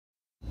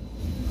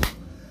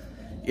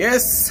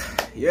Yes.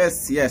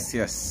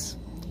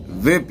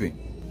 Vipi?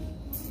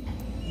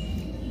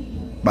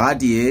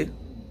 Bahati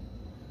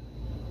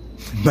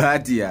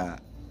ya.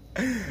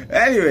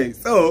 Anyway,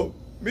 so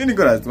mimi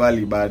niko na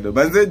swali bado.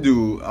 Banze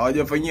juu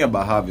hawajafanyia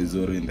Baha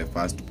vizuri in the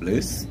first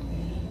place.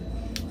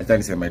 Hata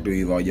nisema tu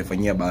hivyo,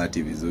 hawajafanyia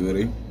Bahati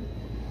vizuri.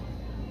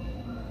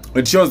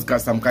 It shows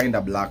some kind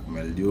of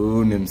blackmail.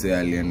 You nimse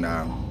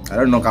alienda. I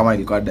don't know kama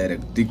ilikuwa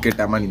direct ticket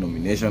ama ni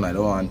nomination, I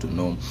don't want to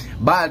know.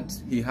 But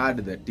he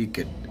had the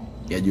ticket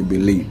ya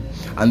Jubilee.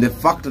 And the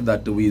fact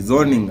that we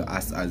zoning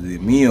as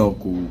Azimio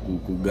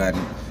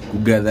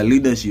kugather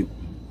leadership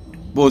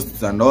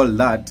posts and all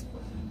that,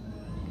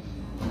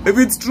 if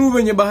it's true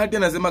when Bahati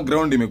anasema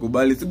ground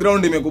imekubali, si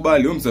ground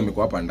imekubali, mse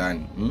amekuwa hapa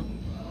ndani.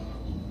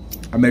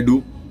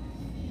 Amedu.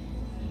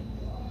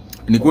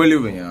 Ni kweli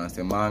venye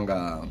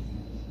anasemanga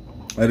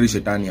ari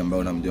shetani ambao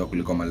unamjua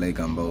kuliko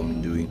malaika ambao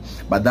mjui.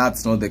 But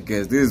that's not the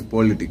case. This is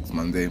politics,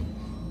 manze.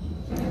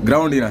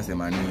 Ground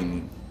inasema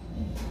nini?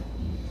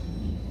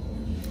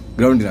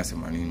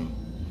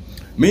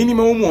 Mimi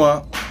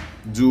nimeumwa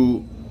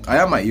juu I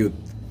am a youth.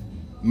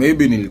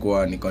 Maybe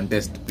nilikuwa ni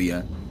contest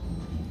pia,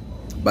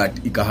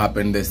 but it can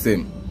happen the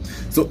same.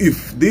 So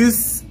if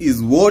this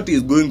is what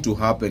is going to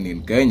happen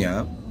in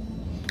Kenya,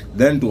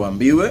 then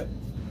tuambiwe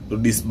to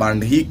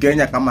disband hii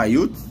Kenya kama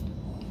youth,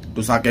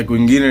 tusake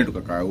kwingine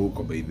tukakaa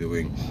huko. By the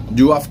way,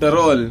 juu after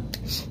all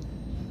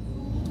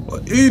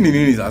hii ni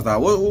nini sasa?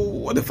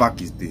 What the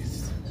fuck is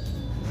this?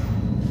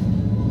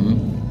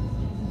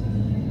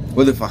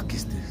 What the fuck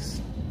is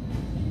this?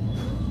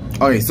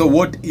 Okay, so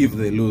what if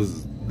they lose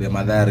the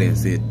Mathare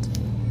seat?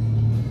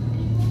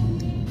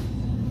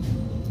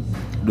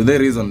 Do they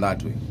reason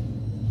that way?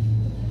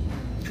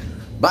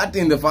 But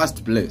in the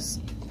first place,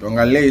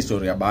 tuangalie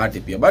history ya Bahati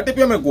pia. Bahati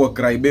pia amekuwa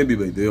cry baby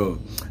by the way.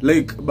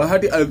 Like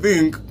Bahati, I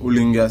think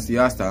ulingia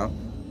siasa,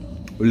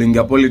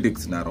 ulingia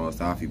politics na roho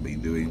safi by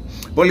the way.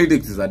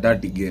 Politics is a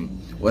dirty game.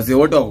 Wase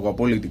wote wako kwa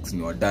politics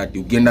ni wadati.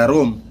 Ukienda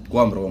Rome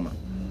kwa Mroma.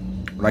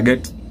 Una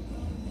get?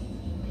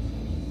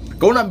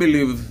 Kauna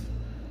believe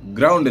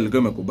ground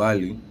ilikuwa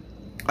imekubali,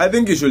 I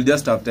think you should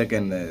just have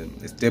taken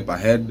a step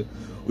ahead,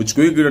 which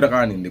could you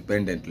get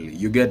independently.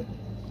 You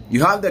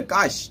have the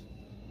cash.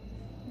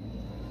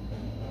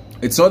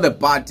 It's not the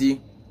party,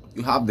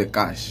 you have the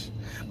cash.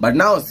 But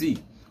now see,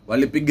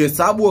 walipiga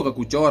hesabu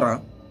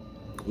wakakuchora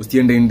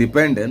usiende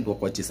independent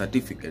wakwache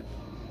certificate,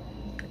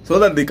 so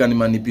that they can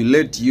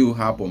manipulate you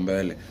hapo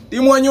mbele.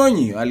 Timu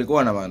Wanyonyi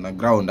alikuwa na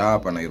ground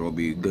hapa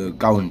Nairobi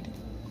County.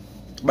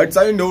 But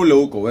sasa ndio ule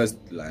huko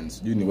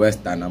Westlands, ni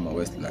Western ama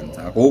Westlands.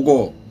 Ako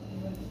huko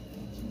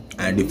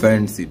a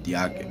defense city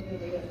yake.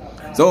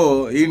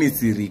 So hii ni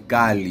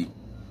serikali.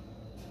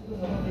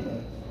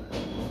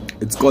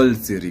 It's called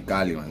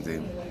serikali manze.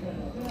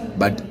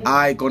 But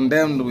I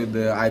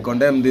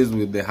condemn this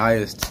with the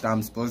highest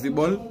terms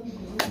possible.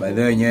 By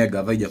the way,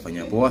 gava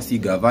haijafanya poa, si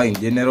gava in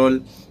general,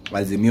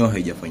 Azimio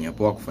haijafanya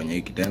poa kufanya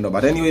hiki kitendo.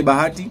 But anyway,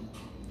 Bahati,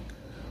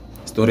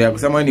 story ya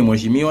kusema ni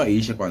mheshimiwa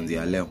iishe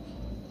kuanzia leo.